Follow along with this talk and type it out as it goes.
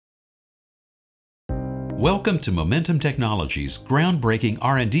Welcome to Momentum Technologies' groundbreaking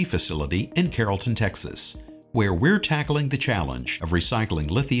R&D facility in Carrollton, Texas, where we're tackling the challenge of recycling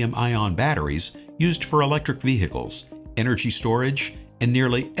lithium-ion batteries used for electric vehicles, energy storage, and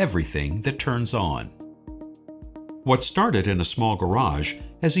nearly everything that turns on. What started in a small garage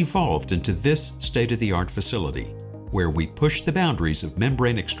has evolved into this state-of-the-art facility, where we push the boundaries of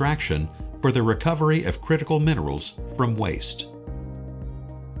membrane extraction for the recovery of critical minerals from waste.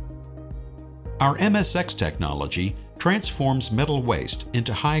 Our MSX technology transforms metal waste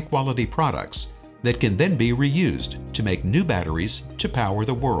into high-quality products that can then be reused to make new batteries to power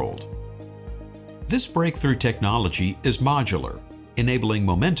the world. This breakthrough technology is modular, enabling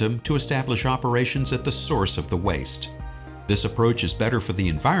Momentum to establish operations at the source of the waste. This approach is better for the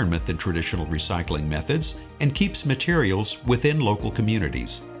environment than traditional recycling methods and keeps materials within local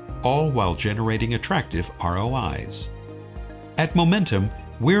communities, all while generating attractive ROIs. At Momentum,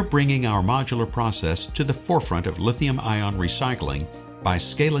 we're bringing our modular process to the forefront of lithium-ion recycling by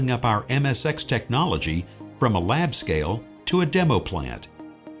scaling up our MSX technology from a lab scale to a demo plant.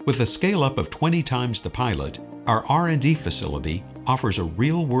 With a scale-up of 20 times the pilot, our R&D facility offers a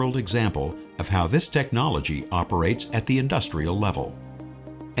real-world example of how this technology operates at the industrial level.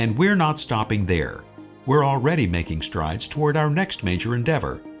 And we're not stopping there. We're already making strides toward our next major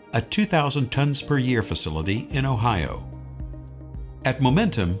endeavor, a 2,000 tons per year facility in Ohio. At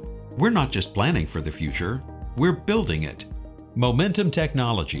Momentum, we're not just planning for the future, we're building it. Momentum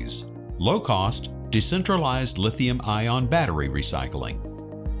Technologies, low-cost, decentralized lithium-ion battery recycling.